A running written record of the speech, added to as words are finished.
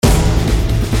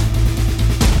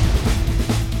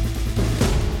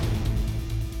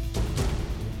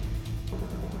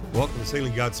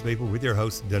Sealing God's People with your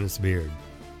host, Dennis Beard.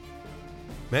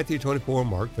 Matthew 24,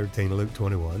 Mark 13, Luke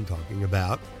 21, talking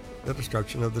about the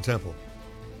destruction of the temple.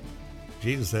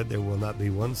 Jesus said, there will not be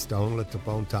one stone left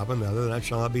upon top of another that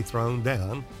shall not be thrown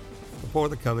down before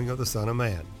the coming of the Son of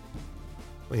Man.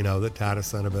 We know that Titus,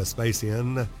 son of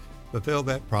Vespasian, fulfilled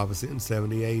that prophecy in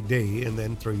 70 AD, and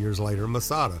then 3 years later,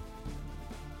 Masada,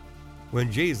 when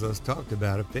Jesus talked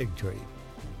about a fig tree.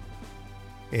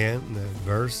 In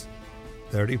verse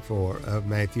 34 of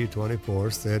Matthew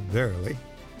 24 said, verily,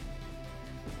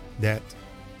 that,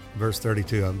 verse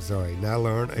 32, now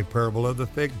learn a parable of the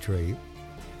fig tree.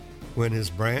 When his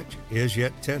branch is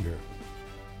yet tender,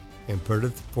 and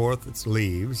putteth forth its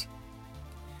leaves,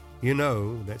 you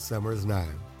know that summer is nigh.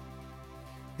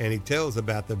 And he tells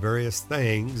about the various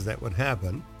things that would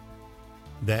happen,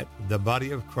 that the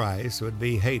body of Christ would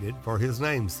be hated for his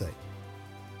name's sake.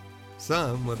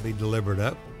 Some would be delivered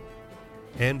up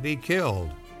and be killed,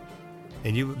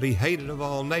 and you would be hated of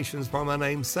all nations for my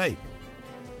name's sake.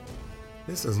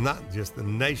 This is not just the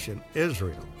nation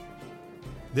Israel.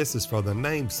 This is for the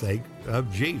namesake of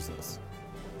Jesus.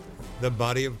 The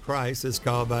body of Christ is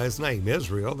called by his name.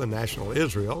 Israel, the national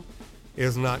Israel,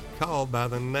 is not called by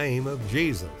the name of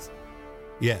Jesus.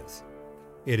 Yes,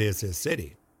 it is his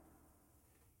city.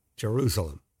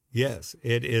 Jerusalem. Yes,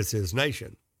 it is his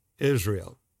nation,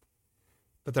 Israel.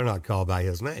 But they're not called by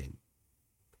his name.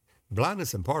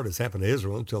 Blindness in part has happened to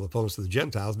Israel until the fullness of the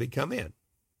Gentiles be come in.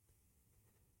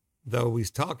 Though he's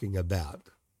talking about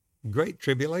great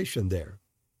tribulation there,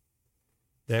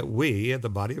 that we, the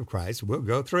body of Christ, will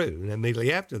go through. And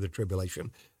immediately after the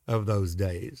tribulation of those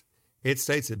days, it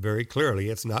states it very clearly.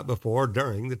 It's not before or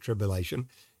during the tribulation.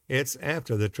 It's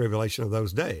after the tribulation of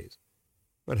those days.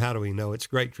 But how do we know it's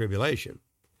great tribulation?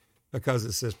 Because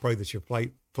it says, pray that your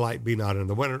flight be not in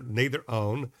the winter, neither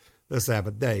on the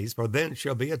Sabbath days, for then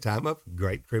shall be a time of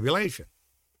great tribulation.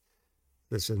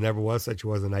 This never was such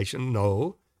was a nation,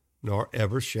 no, nor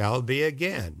ever shall be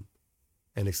again.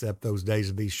 And except those days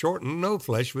would be shortened, no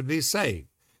flesh would be saved.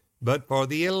 But for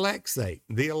the elect's sake,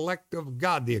 the elect of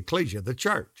God, the ecclesia, the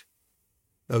church,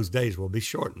 those days will be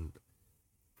shortened.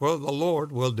 For the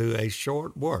Lord will do a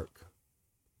short work.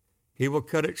 He will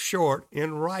cut it short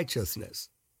in righteousness.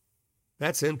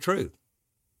 That's in truth.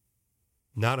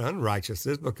 Not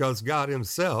unrighteousness, because God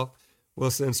himself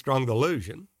will send strong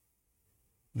delusion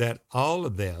that all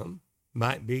of them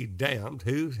might be damned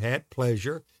who had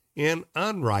pleasure in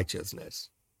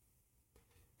unrighteousness.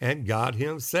 And God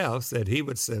himself said he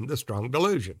would send a strong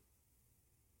delusion.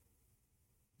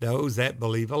 Those that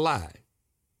believe a lie,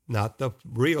 not the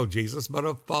real Jesus, but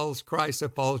a false Christ, a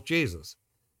false Jesus.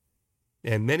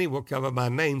 And many will come by my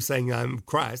name saying I'm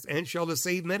Christ, and shall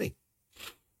deceive many.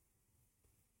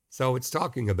 So it's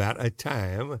talking about a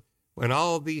time when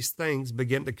all these things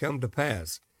begin to come to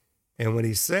pass. And when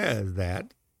he says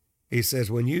that, he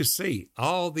says, when you see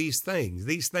all these things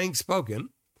spoken,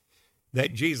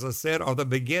 that Jesus said are the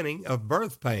beginning of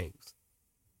birth pangs,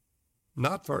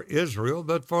 not for Israel,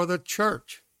 but for the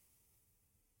church.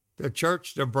 The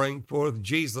church to bring forth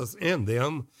Jesus in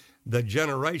them, the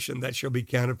generation that shall be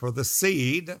counted for the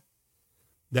seed,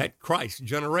 that Christ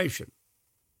generation.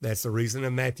 That's the reason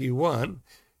in Matthew 1,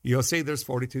 you'll see there's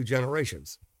 42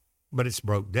 generations, but it's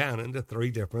broke down into 3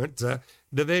 different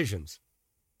divisions.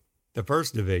 The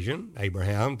first division,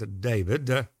 Abraham to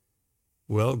David,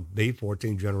 will be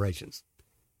 14 generations.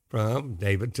 From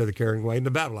David to the carrying away into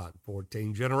Babylon,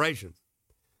 14 generations.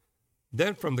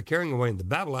 Then from the carrying away into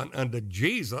Babylon unto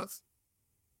Jesus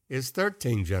is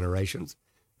 13 generations,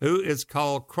 who is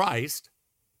called Christ,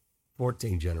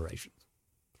 14 generations.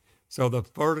 So the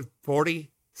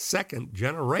 42nd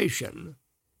generation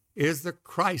is the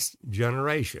Christ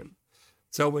generation.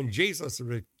 So when Jesus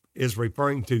is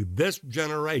referring to this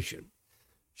generation,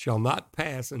 shall not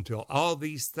pass until all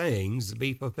these things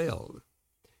be fulfilled.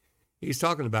 He's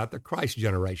talking about the Christ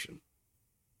generation,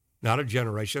 not a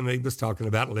generation that he was talking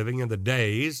about living in the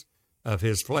days of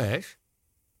his flesh,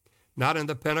 not in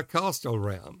the Pentecostal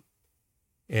realm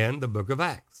in the book of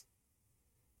Acts.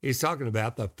 He's talking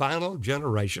about the final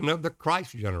generation of the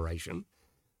Christ generation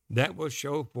that will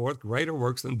show forth greater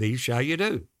works than these shall you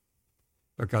do,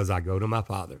 because I go to my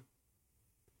Father.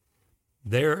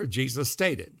 There, Jesus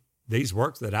stated, these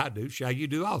works that I do shall you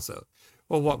do also.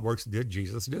 Well, what works did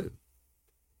Jesus do?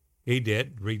 He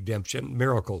did redemption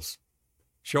miracles,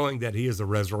 showing that he is the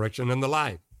resurrection and the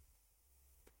life.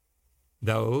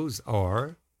 Those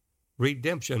are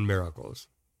redemption miracles.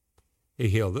 He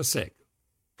healed the sick,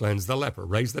 cleansed the leper,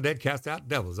 raised the dead, cast out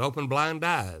devils, opened blind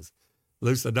eyes,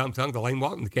 loosed the dumb tongue, the lame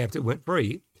walked, and the captive went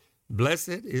free. Blessed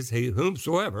is he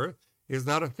whomsoever is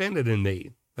not offended in me.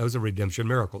 Those are redemption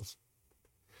miracles.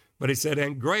 But he said,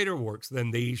 and greater works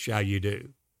than these shall you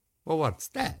do. Well, what's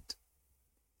that?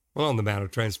 Well, on the Mount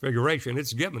of Transfiguration,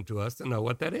 it's given to us to know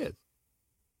what that is.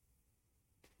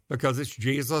 Because it's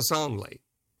Jesus only.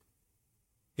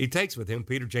 He takes with him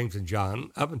Peter, James, and John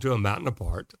up into a mountain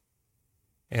apart.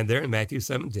 And there in Matthew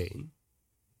 17,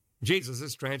 Jesus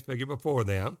is transfigured before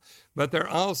them. But there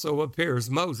also appears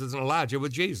Moses and Elijah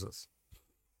with Jesus.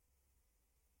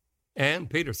 And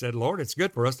Peter said, Lord, it's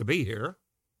good for us to be here.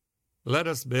 Let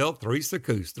us build 3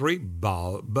 sukkos, 3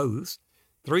 booths,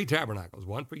 3 tabernacles,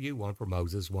 one for you, one for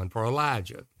Moses, one for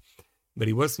Elijah. But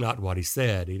he was not what he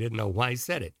said. He didn't know why he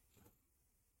said it.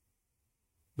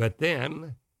 But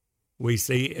then we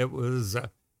see it was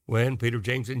when Peter,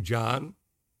 James, and John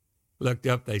looked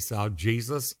up, they saw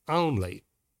Jesus only.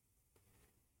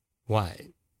 Why?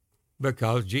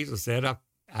 Because Jesus said,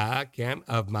 I can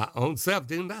of my own self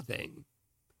do nothing.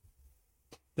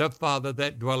 The Father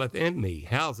that dwelleth in me,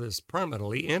 houses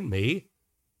permanently in me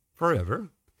forever.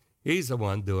 He's the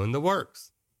one doing the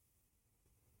works.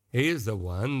 He is the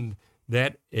one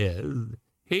that is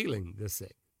healing the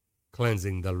sick,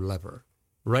 cleansing the leper,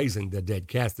 raising the dead,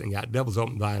 casting out devils,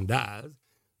 opening blind eyes,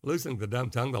 loosing the dumb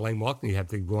tongue, the lame walking, you have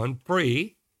to go on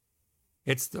free.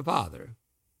 It's the Father.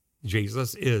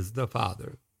 Jesus is the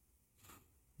Father.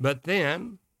 But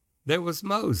then there was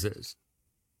Moses.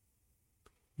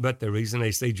 But the reason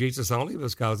they say Jesus only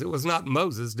was because it was not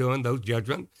Moses doing those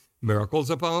judgment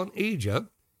miracles upon Egypt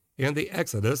in the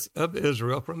exodus of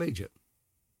Israel from Egypt.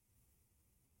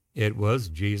 It was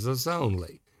Jesus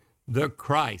only, the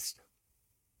Christ.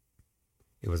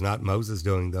 It was not Moses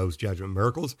doing those judgment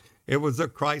miracles. It was the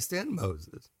Christ in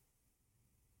Moses.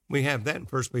 We have that in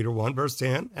 1 Peter 1, verse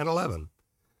 10 and 11.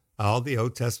 All the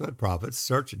Old Testament prophets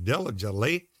searched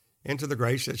diligently into the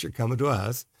grace that should come unto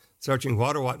us, searching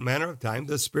what manner of time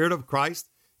the Spirit of Christ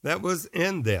that was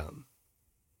in them,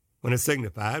 when it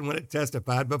signified, when it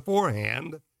testified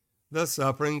beforehand, the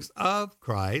sufferings of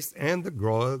Christ and the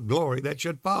glory that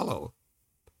should follow.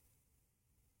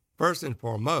 First and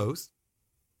foremost,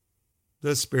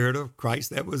 the Spirit of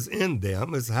Christ that was in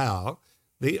them is how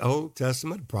the Old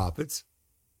Testament prophets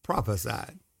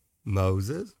prophesied.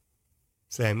 Moses,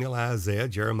 Samuel, Isaiah,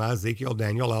 Jeremiah, Ezekiel,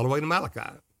 Daniel, all the way to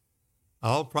Malachi.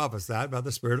 All prophesied by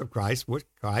the Spirit of Christ, which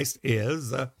Christ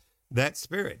is that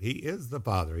Spirit. He is the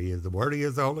Father. He is the Word. He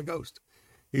is the Holy Ghost.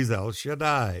 He's El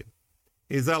Shaddai.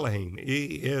 He's Elohim. He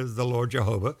is the Lord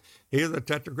Jehovah. He is the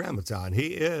Tetragrammaton. He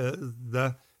is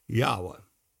the Yahweh.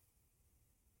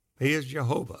 He is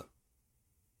Jehovah.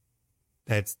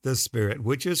 That's the Spirit,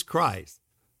 which is Christ.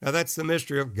 Now that's the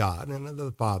mystery of God and of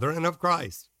the Father and of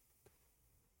Christ.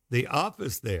 The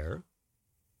office there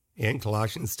in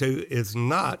Colossians 2 is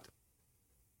not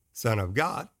Son of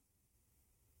God.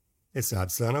 It's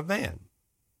not Son of Man.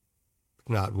 It's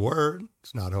not Word.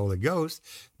 It's not Holy Ghost.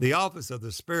 The office of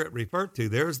the Spirit referred to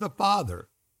there is the Father.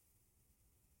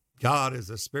 God is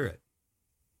a Spirit.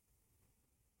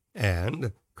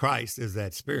 And Christ is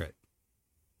that Spirit.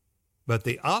 But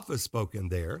the office spoken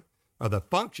there, or the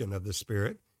function of the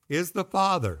Spirit, is the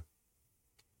Father,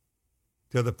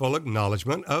 to the full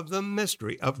acknowledgement of the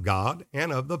mystery of God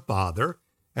and of the Father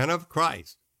and of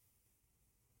Christ.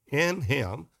 In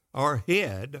him are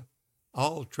hid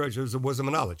all treasures of wisdom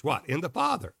and knowledge. What? In the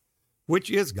Father,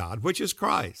 which is God, which is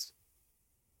Christ.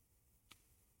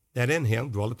 That in him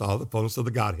dwelleth all the fullness of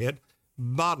the Godhead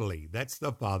bodily. That's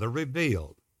the Father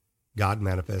revealed. God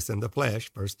manifest in the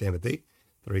flesh, 1 Timothy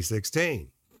 3:16.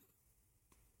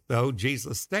 So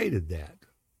Jesus stated that.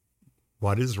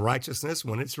 What is righteousness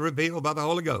when it's revealed by the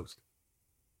Holy Ghost?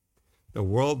 The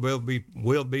world will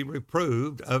be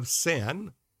reproved of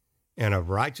sin and of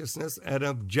righteousness and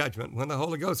of judgment when the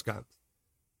Holy Ghost comes.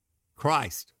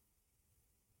 Christ.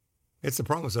 It's the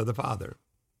promise of the Father,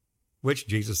 which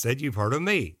Jesus said, you've heard of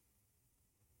me.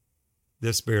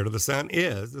 The Spirit of the Son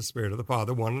is the Spirit of the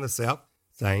Father, one and the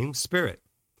self-same Spirit.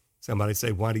 Somebody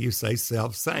say, why do you say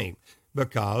self-same?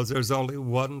 Because there's only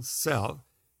one self,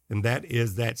 and that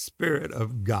is that Spirit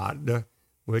of God,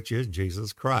 which is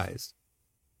Jesus Christ.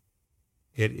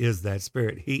 It is that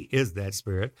Spirit. He is that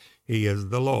Spirit. He is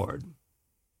the Lord.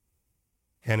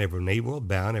 And every knee will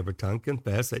bow and every tongue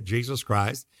confess that Jesus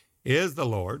Christ is the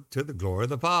Lord to the glory of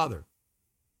the Father.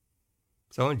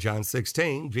 So in John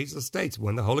 16, Jesus states,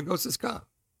 when the Holy Ghost has come,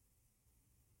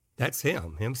 that's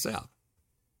him, himself.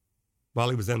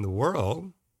 While he was in the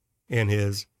world, in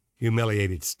his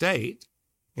humiliated state,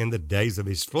 in the days of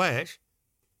his flesh,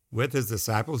 with his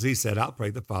disciples, he said, I'll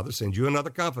pray the Father send you another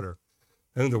comforter,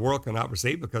 whom the world cannot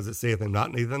receive, because it seeth him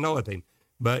not, neither knoweth him.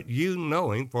 But you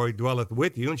know him, for he dwelleth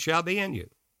with you and shall be in you.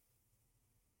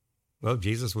 Well,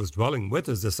 Jesus was dwelling with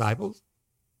his disciples.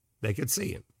 They could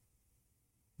see him.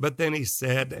 But then he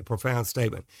said a profound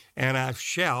statement, and I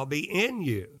shall be in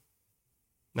you.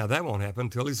 Now that won't happen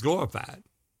until he's glorified.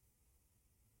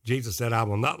 Jesus said, I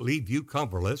will not leave you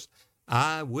comfortless.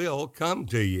 I will come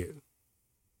to you.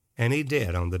 And he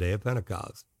did on the day of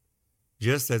Pentecost,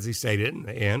 just as he stated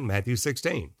in Matthew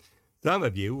 16. Some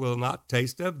of you will not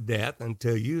taste of death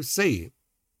until you see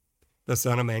the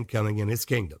Son of Man coming in his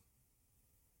kingdom.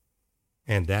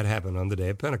 And that happened on the day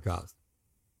of Pentecost.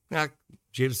 Now,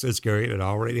 Judas Iscariot had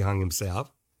already hung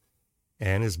himself,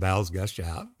 and his bowels gushed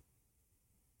out.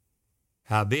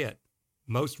 Howbeit,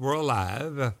 most were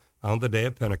alive on the day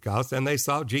of Pentecost, and they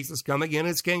saw Jesus coming in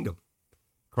his kingdom.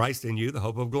 Christ in you, the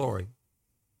hope of glory.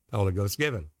 The Holy Ghost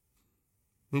given.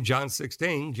 In John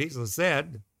 16, Jesus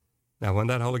said, now when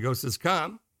that Holy Ghost has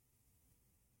come,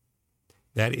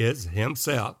 that is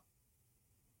himself,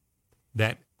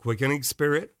 that quickening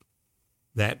spirit,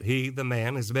 that he, the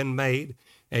man, has been made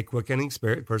a quickening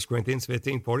spirit, 1 Corinthians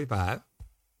 15:45.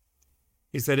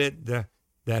 He said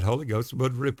that Holy Ghost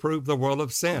would reprove the world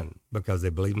of sin because they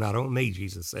believe not on me,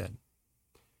 Jesus said.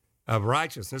 Of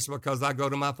righteousness because I go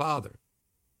to my Father.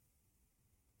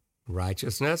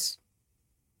 Righteousness?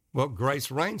 Well,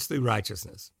 grace reigns through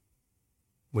righteousness.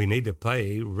 We need to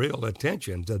pay real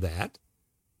attention to that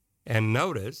and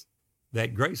notice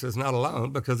that grace is not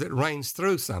alone because it reigns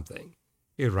through something.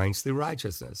 It reigns through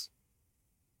righteousness.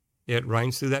 It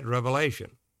reigns through that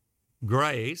revelation.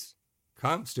 Grace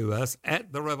comes to us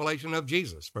at the revelation of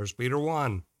Jesus, 1 Peter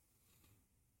 1.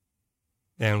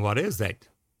 And what is that?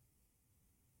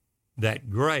 That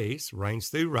grace reigns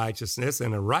through righteousness,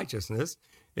 and a righteousness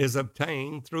is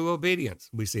obtained through obedience.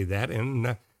 We see that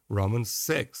in Romans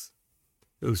 6.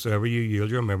 Whosoever you yield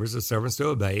your members as servants to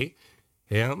obey,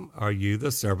 him are you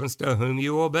the servants to whom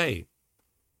you obey,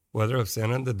 whether of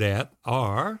sin unto death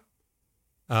or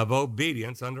of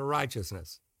obedience unto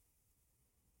righteousness,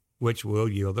 which will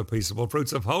yield the peaceable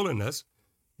fruits of holiness,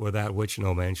 without which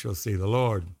no man shall see the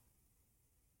Lord.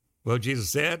 Well, Jesus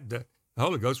said, the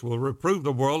Holy Ghost will reprove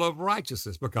the world of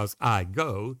righteousness because I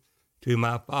go to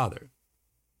my Father,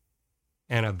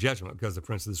 and of judgment because the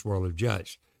prince of this world is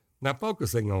judged. Now,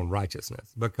 focusing on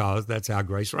righteousness because that's how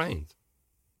grace reigns.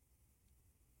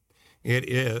 It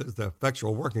is the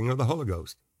effectual working of the Holy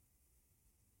Ghost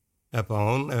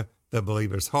upon the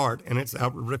believer's heart and its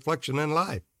outward reflection in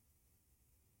life.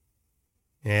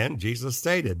 And Jesus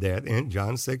stated that in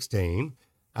John 16,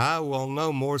 I will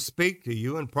no more speak to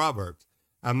you in proverbs.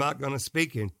 I'm not going to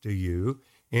speak to you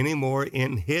anymore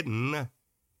in hidden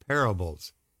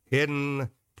parables, hidden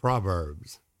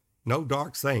proverbs. No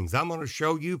dark sayings. I'm going to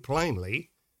show you plainly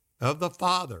of the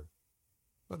Father.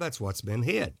 Well, that's what's been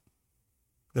hid.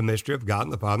 The mystery of God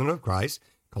and the Father and of Christ,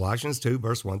 Colossians 2,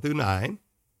 verse 1 through 9.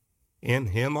 In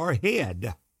him are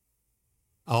hid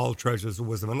all treasures of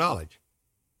wisdom and knowledge.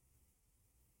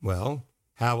 Well,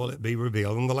 how will it be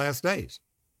revealed in the last days?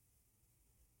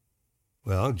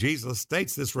 Well, Jesus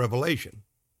states this revelation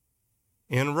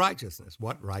in righteousness,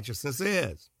 what righteousness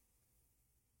is.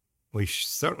 We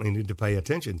certainly need to pay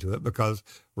attention to it because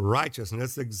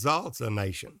righteousness exalts a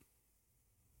nation.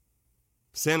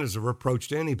 Sin is a reproach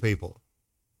to any people.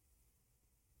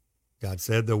 God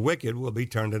said the wicked will be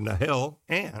turned into hell,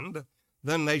 and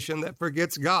the nation that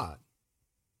forgets God.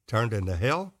 Turned into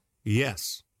hell?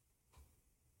 Yes.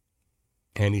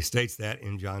 And he states that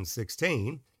in John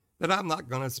 16, that I'm not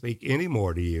going to speak any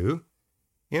more to you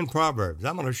in Proverbs.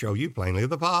 I'm going to show you plainly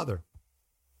the Father.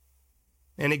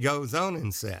 And he goes on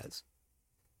and says,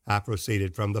 I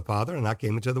proceeded from the Father and I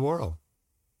came into the world.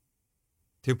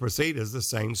 To proceed is the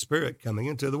same Spirit coming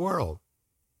into the world.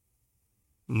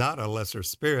 Not a lesser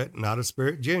spirit, not a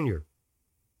spirit junior,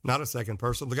 not a second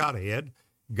person of the Godhead,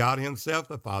 God himself,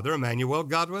 the Father, Emmanuel,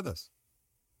 God with us.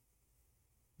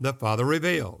 The Father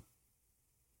revealed.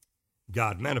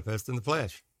 God manifest in the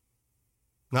flesh.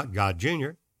 Not God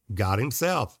junior, God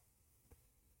himself.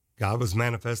 God was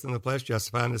manifest in the flesh,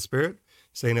 justifying the Spirit,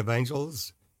 seen of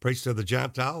angels, preached to the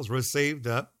Gentiles, received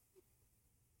up,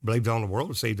 believed on the world,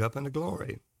 received up into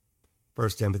glory. 1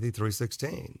 Timothy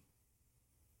 3:16.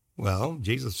 Well,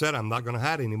 Jesus said, I'm not going to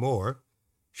hide anymore.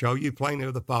 Show you plainly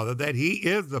of the Father that he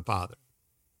is the Father.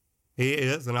 He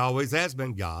is and always has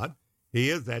been God. He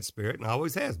is that Spirit and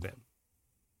always has been.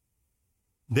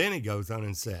 Then he goes on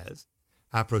and says,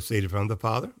 I proceeded from the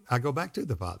Father. I go back to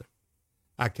the Father.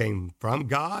 I came from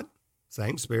God,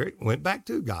 same Spirit, went back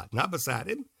to God, not beside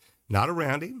him, not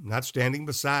around him, not standing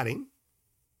beside him,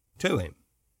 to him.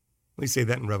 We see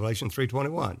that in Revelation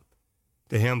 3:21.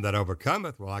 To him that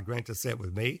overcometh will I grant to sit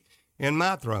with me in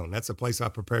my throne. That's a place I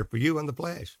prepared for you in the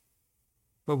flesh.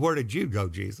 But where did you go,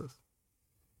 Jesus?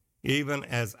 Even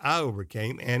as I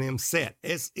overcame and am set,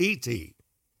 S-E-T,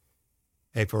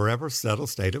 a forever settled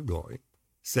state of glory,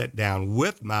 set down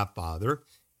with my Father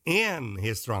in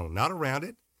his throne, not around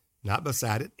it, not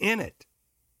beside it, in it,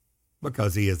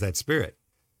 because he is that spirit.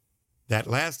 That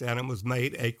last Adam was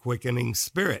made a quickening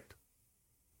spirit.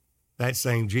 That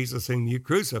same Jesus whom you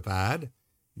crucified,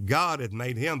 God had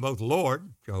made him both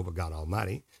Lord, Jehovah God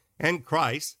Almighty, and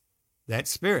Christ, that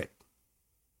spirit,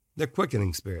 the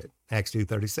quickening spirit, Acts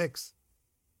 2:36.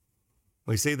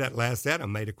 We see that last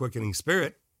Adam made a quickening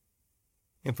spirit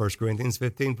in 1 Corinthians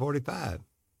 15:45.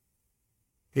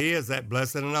 He is that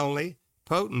blessed and only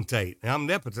potentate,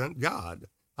 omnipotent God,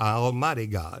 Almighty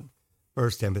God,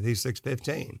 1 Timothy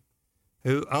 6:15,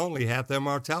 who only hath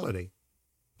immortality.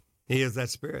 He is that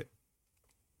spirit.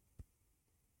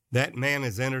 That man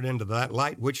has entered into that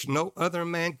light which no other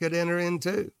man could enter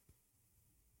into,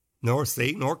 nor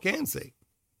see, nor can see.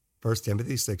 1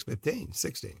 Timothy 6:15,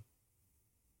 16.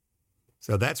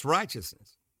 So that's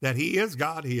righteousness, that he is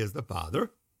God, he is the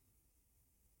Father,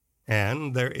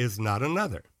 and there is not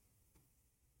another.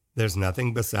 There's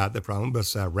nothing beside the throne,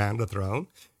 around the throne.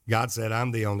 God said,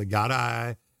 I'm the only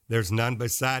God. There's none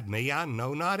beside me. I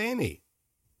know not any.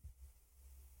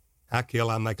 I kill,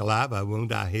 I make alive, I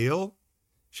wound, I heal.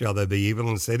 Shall there be evil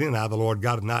in the city, and I, the Lord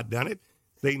God, have not done it?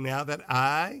 See now that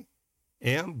I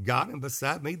am God, and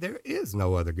beside me there is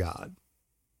no other God.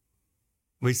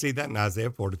 We see that in Isaiah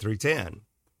 43:10.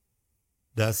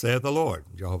 Thus saith the Lord,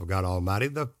 Jehovah God Almighty,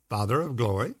 the Father of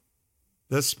glory,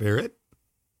 the Spirit,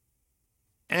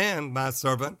 and my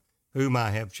servant whom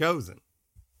I have chosen.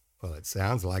 Well, it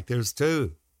sounds like there's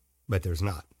two, but there's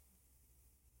not.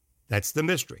 That's the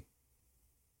mystery.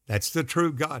 That's the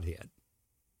true Godhead.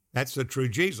 That's the true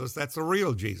Jesus. That's the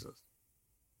real Jesus.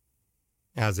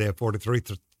 Isaiah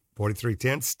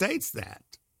 43:10 states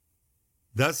that.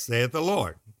 Thus saith the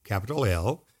Lord, capital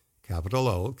L, capital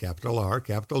O, capital R,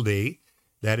 capital D.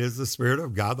 That is the Spirit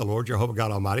of God, the Lord Jehovah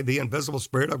God Almighty, the invisible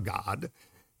Spirit of God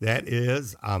that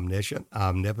is omniscient,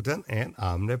 omnipotent, and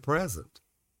omnipresent.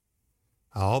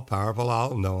 All-powerful,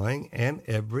 all-knowing, and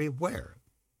everywhere.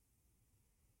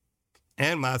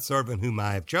 And my servant whom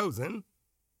I have chosen,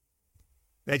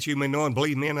 that you may know and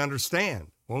believe me and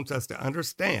understand. Wants us to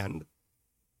understand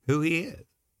who he is.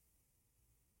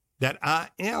 That I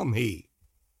am he.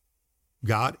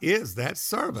 God is that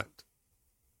servant.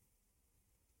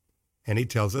 And he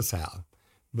tells us how.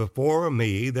 Before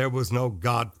me there was no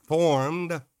God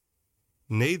formed,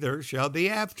 neither shall be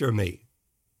after me.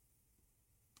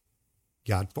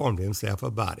 God formed himself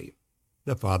a body.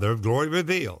 The Father of glory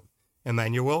revealed.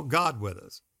 Emmanuel, God with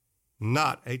us.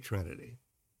 Not a Trinity.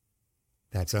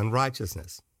 That's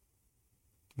unrighteousness.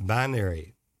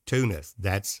 Binary, two-ness.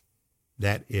 That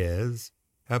is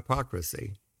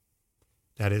hypocrisy.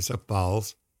 That is a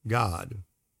false God.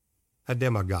 A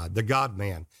demigod. The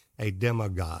God-man, a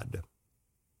demigod.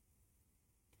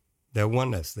 The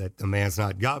oneness that the man's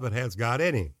not God, but has God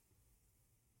in him.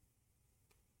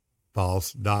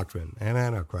 False doctrine and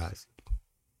Antichrist.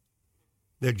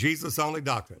 The Jesus-only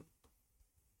doctrine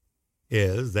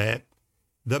is that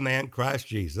the man Christ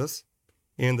Jesus,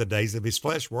 in the days of his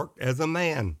flesh, worked as a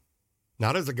man,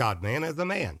 not as a God-man, as a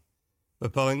man,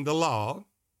 fulfilling the law,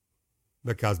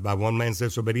 because by one man's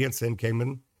disobedience, sin came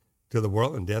into the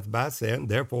world, and death by sin.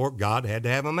 Therefore, God had to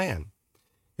have a man.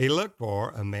 He looked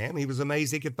for a man. He was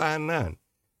amazed he could find none.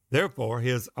 Therefore,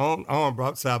 his own arm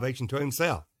brought salvation to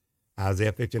himself.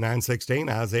 Isaiah 59:16,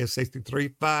 Isaiah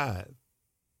 63:5.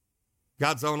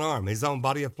 God's own arm, his own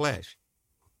body of flesh.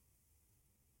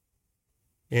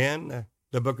 In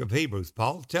the book of Hebrews,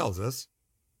 Paul tells us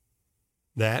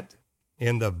that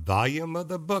in the volume of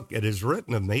the book it is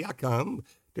written of me, I come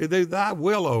to do thy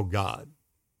will, O God.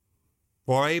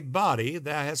 For a body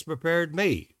thou hast prepared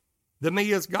me. The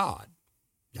me is God.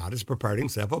 God has prepared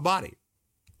himself a body.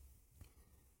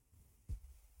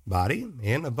 Body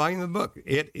in the volume of the book.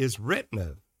 It is written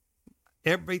of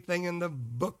everything in the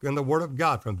book and the Word of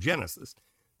God from Genesis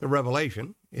to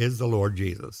Revelation is the Lord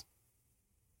Jesus.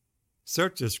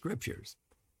 Search the scriptures,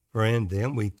 for in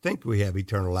them we think we have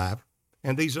eternal life,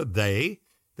 and these are they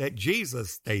that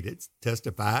Jesus stated,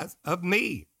 testifies of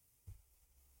me.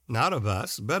 Not of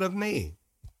us, but of me.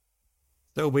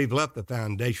 So we've left the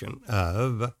foundation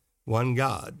of one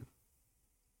God.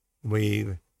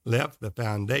 We've left the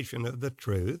foundation of the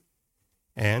truth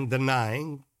and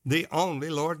denying the only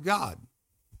Lord God.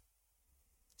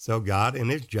 So God, in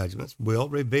his judgments, will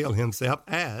reveal himself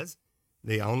as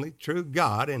the only true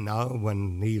God, and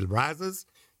when he rises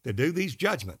to do these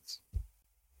judgments,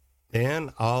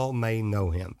 then all may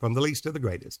know him, from the least to the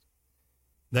greatest.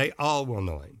 They all will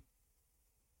know him.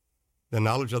 The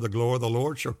knowledge of the glory of the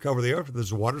Lord shall cover the earth as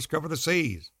the waters cover the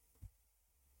seas.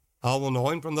 All will know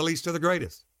him, from the least to the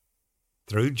greatest.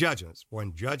 through judgments.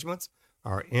 When judgments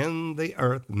are in the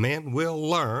earth, men will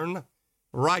learn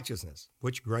righteousness,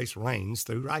 which grace reigns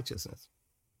through righteousness.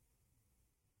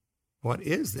 What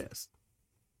is this?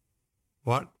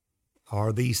 What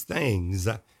are these things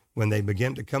when they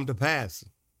begin to come to pass?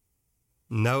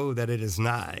 Know that it is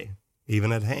nigh,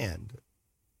 even at hand.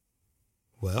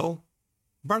 Well,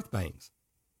 birth pains.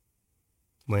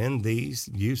 When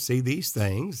you see these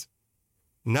things,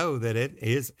 know that it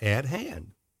is at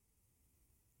hand.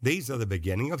 These are the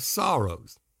beginning of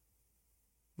sorrows.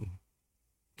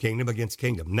 Kingdom against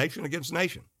kingdom, nation against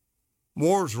nation.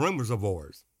 Wars, rumors of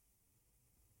wars.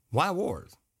 Why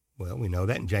wars? Well, we know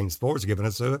that, and James 4 is giving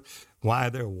us why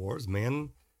there are wars. Men,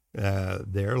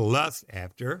 their lust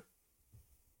after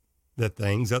the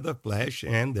things of the flesh,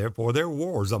 and therefore there are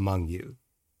wars among you.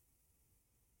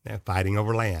 They're fighting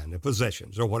over land and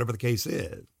possessions, or whatever the case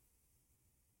is.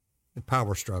 The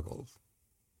power struggles.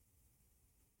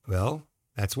 Well,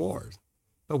 that's wars.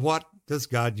 But what does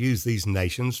God use these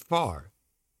nations for?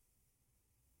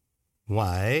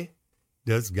 Why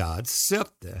does God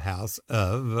sift the house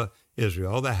of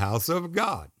Israel, the house of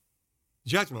God?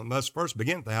 Judgment must first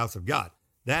begin at the house of God.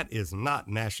 That is not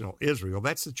national Israel.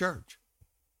 That's the church.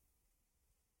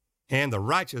 And the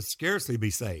righteous scarcely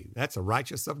be saved. That's the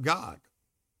righteous of God.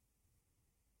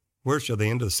 Where shall the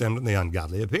end of the sinner and the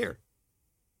ungodly appear?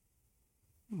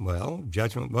 Well,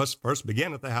 judgment must first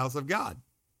begin at the house of God.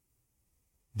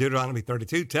 Deuteronomy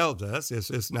 32 tells us this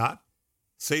is not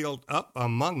sealed up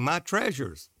among my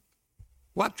treasures.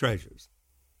 What treasures?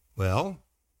 Well,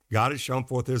 God has shown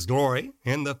forth his glory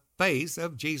in the face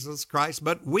of Jesus Christ,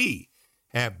 but we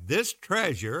have this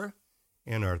treasure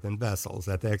in earthen vessels,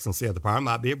 that the excellency of the power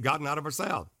might be of God, not of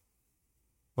ourselves.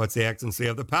 What's the excellency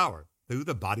of the power? Through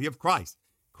the body of Christ.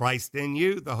 Christ in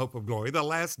you, the hope of glory, the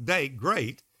last day,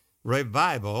 great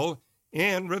revival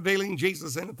in revealing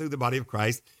Jesus in and through the body of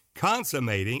Christ,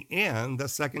 consummating in the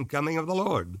second coming of the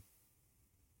Lord.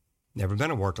 Never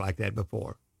been a work like that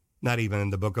before, not even in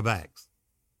the book of Acts.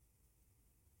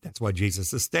 That's what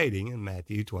Jesus is stating in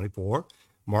Matthew 24,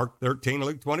 Mark 13,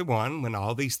 Luke 21, when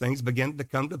all these things begin to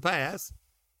come to pass.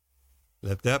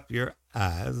 Lift up your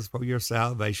eyes, for your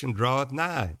salvation draweth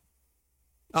nigh.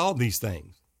 All these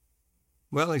things.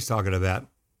 Well, he's talking about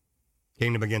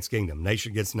kingdom against kingdom,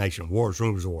 nation against nation, wars,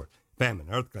 rumors of war, famine,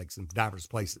 earthquakes in diverse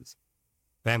places,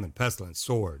 famine, pestilence,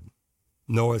 sword,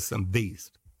 noisome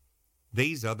beast.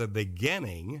 These are the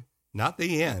beginning, not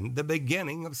the end, the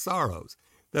beginning of sorrows,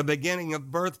 the beginning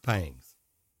of birth pangs,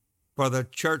 for the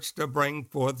church to bring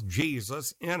forth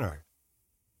Jesus in her.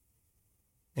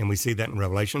 And we see that in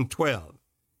Revelation 12.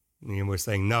 And we're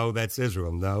saying, no, that's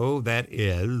Israel. No, that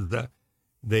is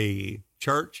the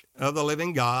church of the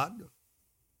living God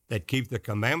that keep the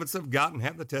commandments of God and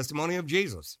have the testimony of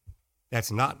Jesus.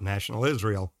 That's not national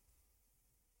Israel.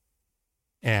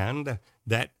 And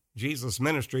that Jesus'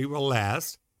 ministry will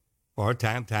last for a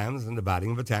time, times, and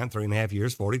dividing of a time, 3.5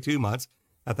 years, 42 months,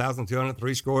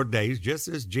 1,260 days, just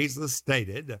as Jesus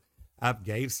stated, I've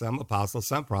gave some apostles,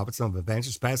 some prophets, some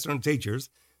evangelists, pastors, and teachers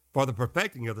for the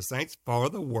perfecting of the saints, for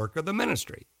the work of the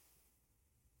ministry,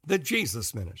 the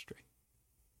Jesus ministry,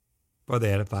 for the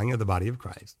edifying of the body of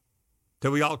Christ,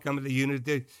 till we all come to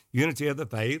the unity of the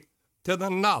faith, to the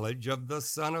knowledge of the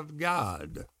Son of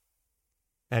God.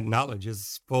 That knowledge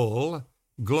is full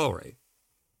glory.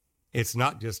 It's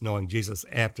not just knowing Jesus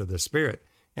after the Spirit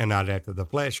and not after the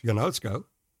flesh, gnosko,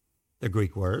 the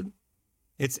Greek word.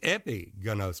 It's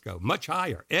epignosko, much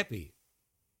higher, epignosko.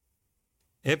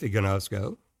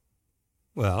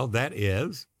 Well, that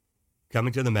is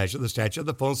coming to the measure, the stature of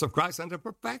the fullness of Christ unto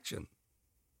perfection.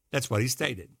 That's what he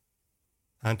stated.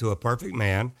 Unto a perfect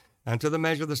man, unto the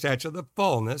measure, the stature, the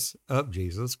fullness of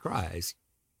Jesus Christ.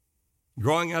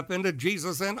 Growing up into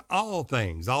Jesus in all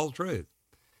things, all truth.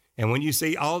 And when you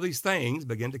see all these things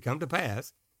begin to come to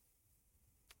pass,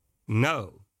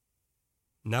 know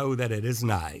that it is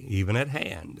nigh, even at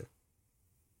hand.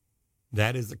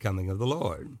 That is the coming of the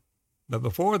Lord. But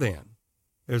before then,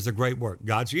 there's a great work.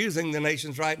 God's using the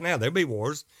nations right now. There'll be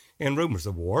wars and rumors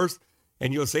of wars,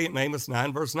 and you'll see it in Amos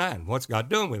 9, verse 9. What's God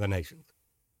doing with the nations?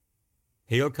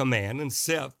 He'll command and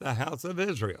sift the house of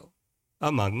Israel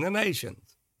among the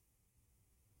nations.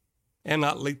 And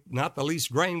not the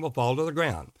least grain will fall to the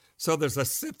ground. So there's a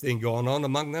sifting going on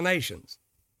among the nations.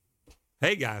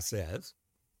 Haggai says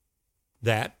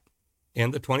that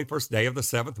in the 21st day of the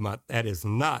 7th month, that is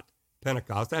not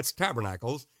Pentecost, that's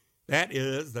Tabernacles, that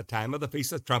is the time of the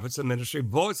Feast of Trumpets and ministry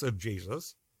voice of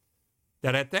Jesus,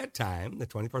 that at that time, the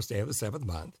 21st day of the 7th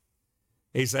month,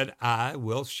 he said, I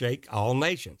will shake all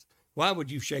nations. Why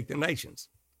would you shake the nations?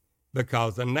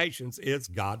 Because the nations is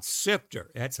God's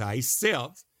sifter. That's how he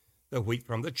sifts the wheat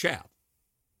from the chaff.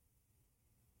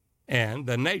 And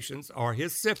the nations are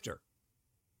his sifter.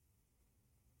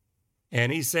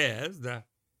 And he says that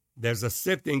there's a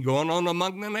sifting going on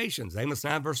among the nations. Amos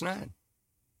 9, verse 9.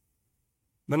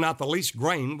 But not the least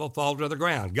grain will fall to the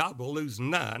ground. God will lose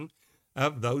none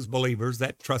of those believers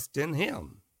that trust in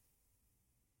him.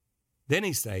 Then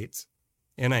he states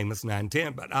in Amos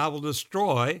 9:10, but I will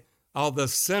destroy all the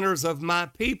sinners of my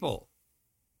people.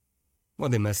 Well,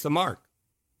 they missed the mark.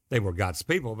 They were God's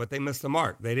people, but they missed the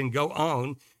mark. They didn't go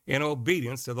on in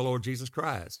obedience to the Lord Jesus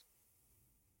Christ.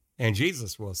 And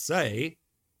Jesus will say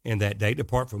in that day,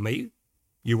 depart from me,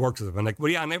 you workers of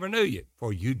iniquity, I never knew you,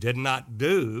 for you did not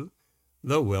do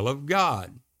the will of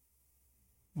God.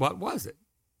 What was it?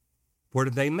 Where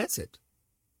did they miss it?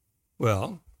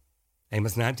 Well,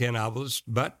 Amos 9:10,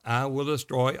 but I will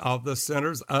destroy all the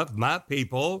sinners of my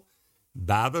people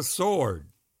by the sword.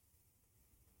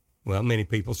 Well, many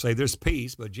people say there's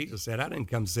peace, but Jesus said, I didn't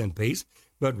come to send peace,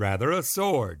 but rather a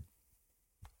sword.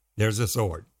 There's a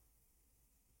sword.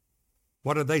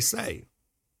 What did they say?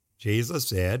 Jesus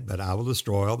said, but I will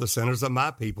destroy all the sinners of my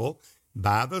people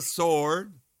by the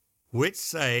sword, which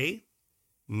say,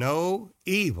 no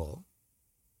evil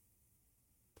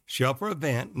shall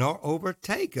prevent nor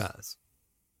overtake us.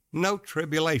 No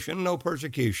tribulation, no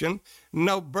persecution,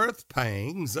 no birth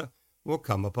pangs will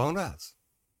come upon us.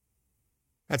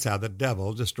 That's how the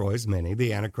devil destroys many.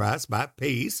 The Antichrist, by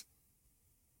peace,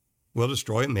 will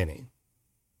destroy many.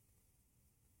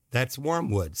 That's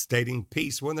Wormwood, stating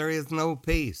peace when there is no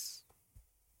peace.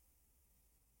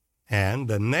 And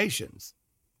the nations,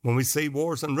 when we see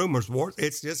wars and rumors of wars,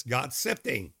 it's just God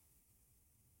sifting.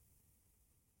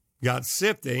 God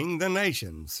sifting the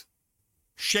nations,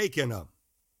 shaking them.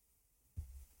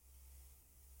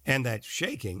 And that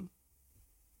shaking,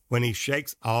 when he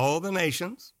shakes all the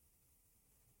nations,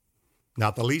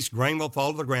 not the least grain will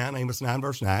fall to the ground, Amos 9,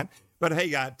 verse 9. But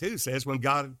Haggai 2 says, when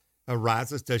God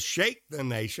arises to shake the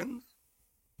nations,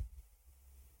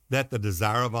 that the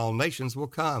desire of all nations will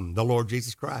come, the Lord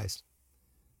Jesus Christ.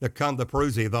 The come the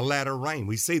Perusia, the latter rain.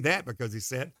 We see that because he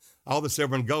said, all the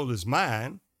silver and gold is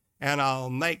mine, and I'll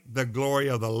make the glory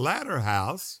of the latter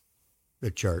house,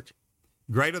 the church,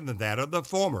 greater than that of the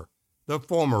former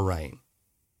rain.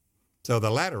 So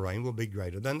the latter rain will be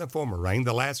greater than the former rain,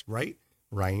 the last great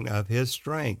rain of his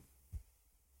strength.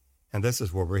 And this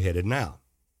is where we're headed now.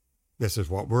 This is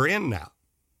what we're in now.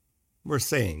 We're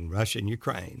seeing Russia and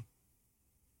Ukraine.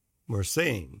 We're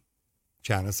seeing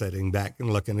China sitting back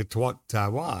and looking at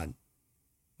Taiwan.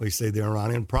 We see the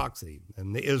Iranian proxy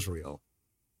and the Israel.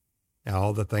 And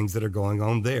all the things that are going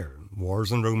on there.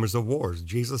 Wars and rumors of wars.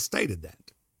 Jesus stated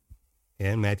that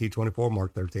in Matthew 24,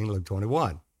 Mark 13, Luke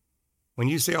 21. When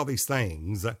you see all these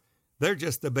things, they're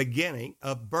just the beginning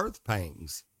of birth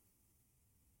pangs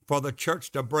for the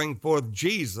church to bring forth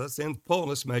Jesus in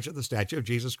fullness measure, the stature of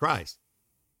Jesus Christ,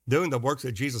 doing the works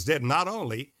that Jesus did, not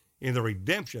only in the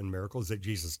redemption miracles that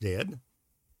Jesus did,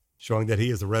 showing that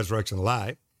he is the resurrection and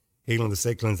life, healing the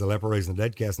sick, cleansing the leper, raising the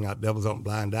dead, casting out devils, opening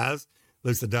blind eyes,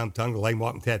 loose the dumb tongue, the lame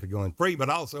walking, taffy going free, but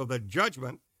also the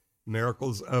judgment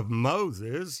miracles of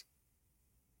Moses,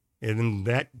 in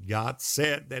that God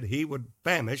said that he would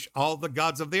famish all the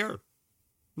gods of the earth.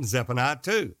 Zephaniah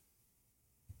 2.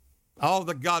 All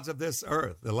the gods of this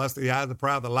earth, the lust of the eye, the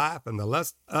pride of the life, and the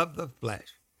lust of the flesh.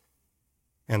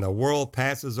 And the world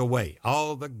passes away.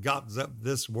 All the gods of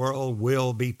this world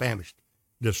will be famished,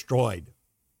 destroyed.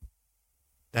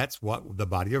 That's what the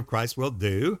body of Christ will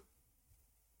do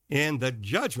in the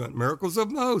judgment miracles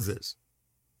of Moses,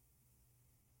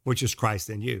 which is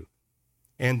Christ in you.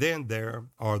 And then there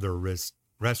are the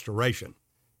restoration,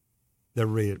 the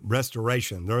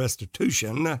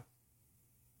restitution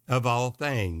of all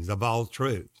things, of all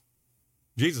truth.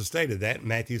 Jesus stated that in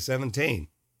Matthew 17,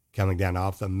 coming down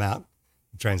off the Mount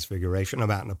Transfiguration, a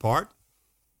mountain apart.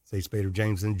 Sees Peter,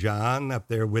 James, and John up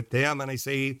there with them, and they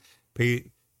see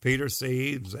Peter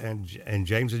sees and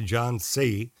James and John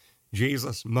see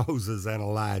Jesus, Moses, and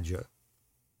Elijah.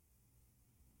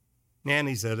 And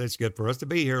he said, it's good for us to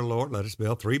be here, Lord. Let us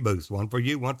build 3 booths, one for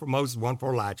you, one for Moses, one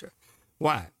for Elijah.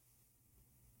 Why?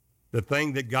 The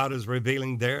thing that God is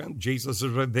revealing there, Jesus is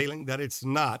revealing that it's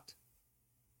not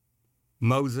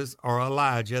Moses or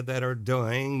Elijah that are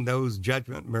doing those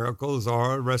judgment miracles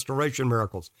or restoration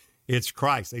miracles. It's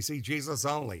Christ. They see Jesus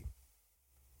only.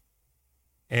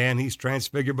 And he's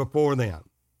transfigured before them.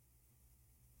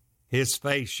 His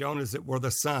face shone as it were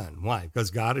the sun. Why?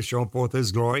 Because God has shown forth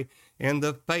his glory in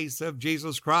the face of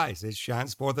Jesus Christ. It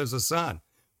shines forth as the sun.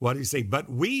 What do you see? But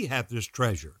we have this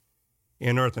treasure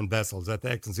in earthen vessels, that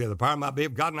the excellency of the power might be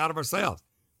of God and not of ourselves.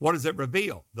 What does it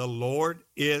reveal? The Lord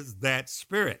is that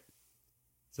Spirit.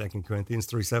 2 Corinthians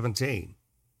 3:17.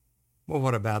 Well,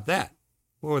 what about that?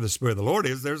 Well, where the Spirit of the Lord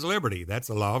is, there's liberty. That's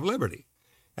the law of liberty.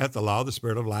 That's the law of the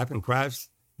Spirit of life in Christ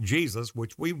Jesus,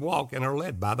 which we walk and are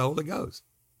led by the Holy Ghost.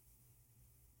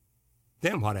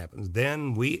 Then what happens?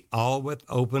 Then we all with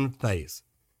open face,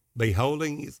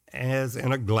 beholding as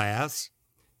in a glass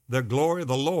the glory of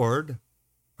the Lord,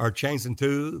 are changed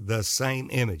into the same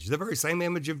image, the very same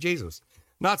image of Jesus.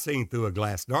 Not seeing through a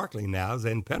glass darkly now as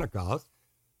in Pentecost,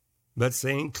 but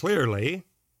seeing clearly,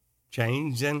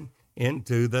 changed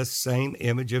into the same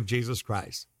image of Jesus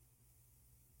Christ.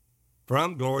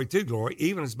 From glory to glory,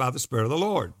 even as by the Spirit of the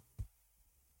Lord.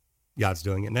 God's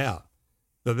doing it now.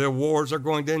 So their wars are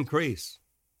going to increase.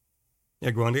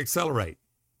 They're going to accelerate.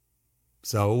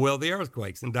 So will the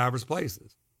earthquakes in diverse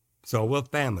places. So will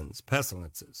famines,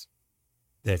 pestilences.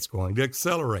 That's going to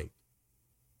accelerate.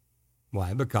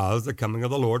 Why? Because the coming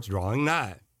of the Lord's drawing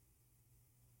nigh.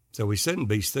 So we shouldn't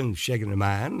be soon shaken in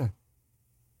mind,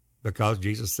 because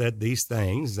Jesus said these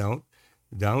things.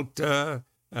 Don't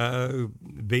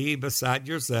be beside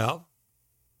yourself,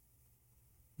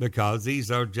 because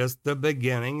these are just the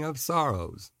beginning of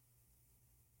sorrows.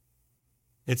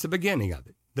 It's the beginning of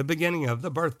it, the beginning of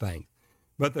the birth pains.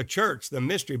 But the church, the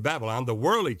mystery Babylon, the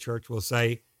worldly church will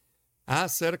say, I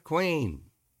said a queen,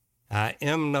 I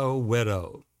am no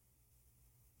widow,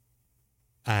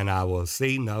 and I will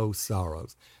see no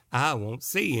sorrows. I won't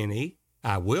see any,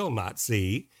 I will not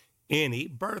see any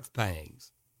birth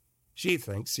pangs. She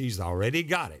thinks she's already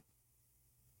got it.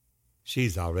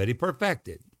 She's already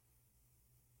perfected.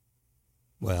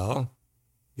 Well,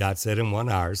 God said in 1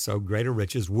 hour, so greater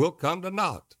riches will come to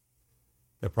naught.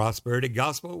 The prosperity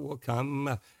gospel will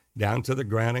come down to the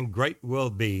ground, and great will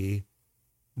be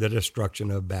the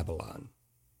destruction of Babylon.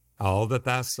 All that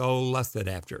thy soul lusted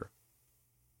after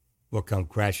will come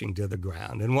crashing to the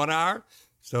ground. In 1 hour,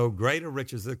 so greater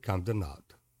riches that come to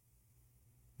naught.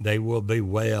 They will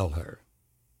bewail her.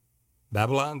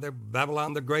 Babylon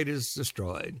the great is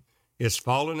destroyed. Is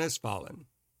fallen, is fallen.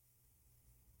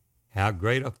 How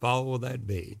great a fall will that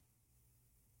be?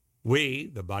 We,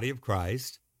 the body of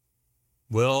Christ,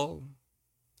 will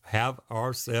have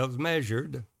ourselves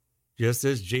measured, just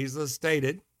as Jesus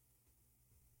stated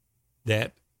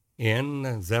that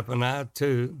in Zechariah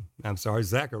 2,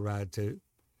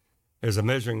 there's a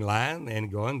measuring line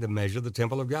and going to measure the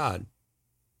temple of God.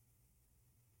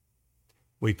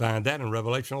 We find that in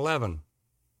Revelation 11.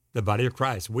 The body of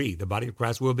Christ, we, the body of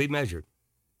Christ, will be measured.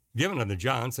 Given unto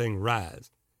John, saying, rise.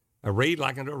 A reed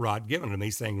like unto a rod given unto me,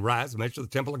 saying, rise, measure the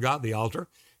temple of God, the altar,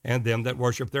 and them that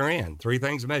worship therein. 3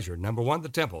 things measured. Number 1, the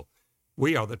temple.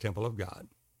 We are the temple of God,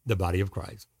 the body of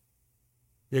Christ.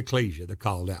 The ecclesia, the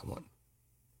called out one.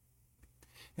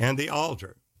 And the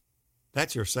altar.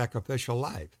 That's your sacrificial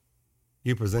life.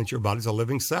 You present your body as a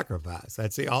living sacrifice.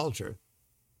 That's the altar.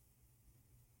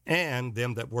 And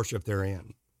them that worship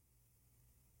therein.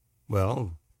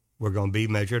 Well, we're going to be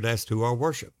measured as to our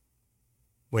worship.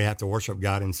 We have to worship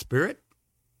God in spirit.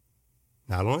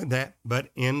 Not only that,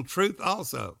 but in truth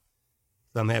also.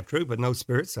 Some have truth, but no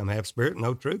spirit. Some have spirit,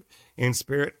 no truth. In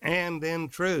spirit and in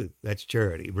truth. That's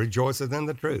charity. Rejoiceth in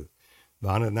the truth.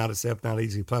 Bondeth not itself, not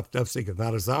easily puffed up, seeketh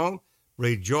not his own.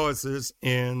 Rejoices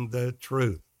in the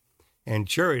truth. And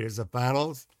charity is the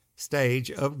final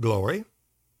stage of glory.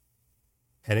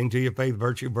 Adding to your faith,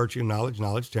 virtue, knowledge,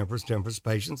 temperance,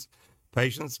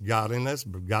 patience, godliness,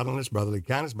 brotherly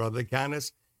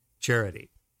kindness, charity,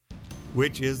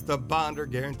 which is the bond or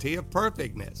guarantee of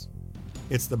perfectness.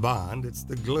 It's the bond, it's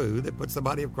the glue that puts the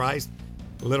body of Christ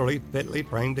literally fitly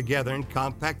framed together and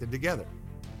compacted together,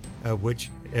 of which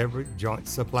every joint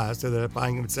supplies to the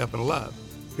edifying of itself in love,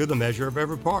 to the measure of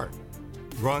every part,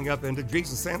 growing up into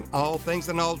Jesus and all things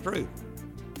in all truth.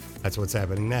 That's what's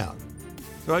happening now.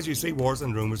 So as you see wars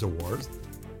and rumors of wars,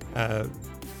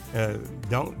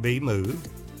 don't be moved,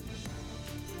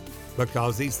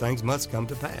 because these things must come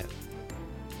to pass.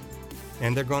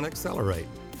 And they're going to accelerate.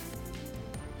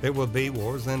 There will be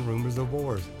wars and rumors of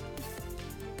wars.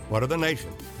 What are the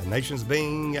nations? The nations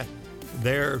being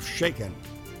they're shaken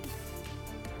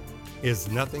is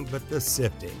nothing but the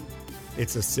sifting.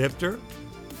 It's a sifter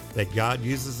that God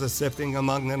uses the sifting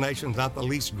among the nations, not the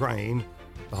least grain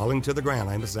falling to the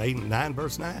ground. Amos 9,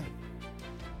 verse 9.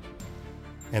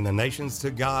 And the nations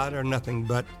to God are nothing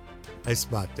but a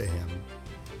spot to him,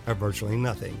 are virtually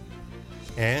nothing.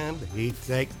 And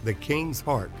the king's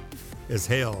heart is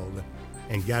held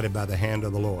and guided by the hand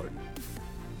of the Lord.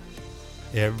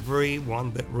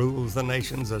 Everyone that rules the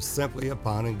nations are simply a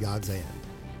pawn in God's hand,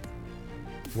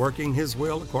 working his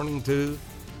will according to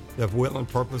the will and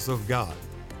purpose of God.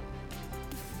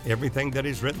 Everything that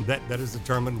is written, that is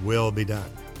determined, will be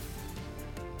done.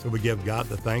 So we give God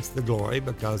the thanks, the glory,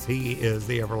 because he is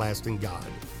the everlasting God.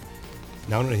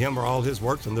 Known to him are all his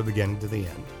works from the beginning to the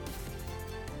end.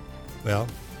 Well,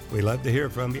 we love to hear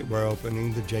from you. We're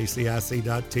opening the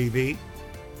jcic.tv,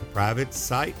 a private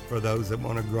site for those that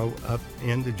want to grow up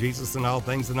into Jesus and all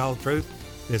things and all truth.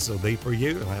 This will be for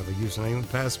you. It'll have a username and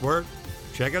password.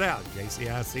 Check it out,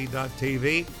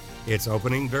 jcic.tv. It's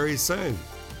opening very soon.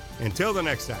 Until the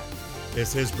next time,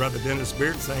 this is Brother Dennis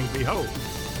Beard saying, behold,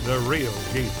 the real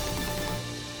Jesus.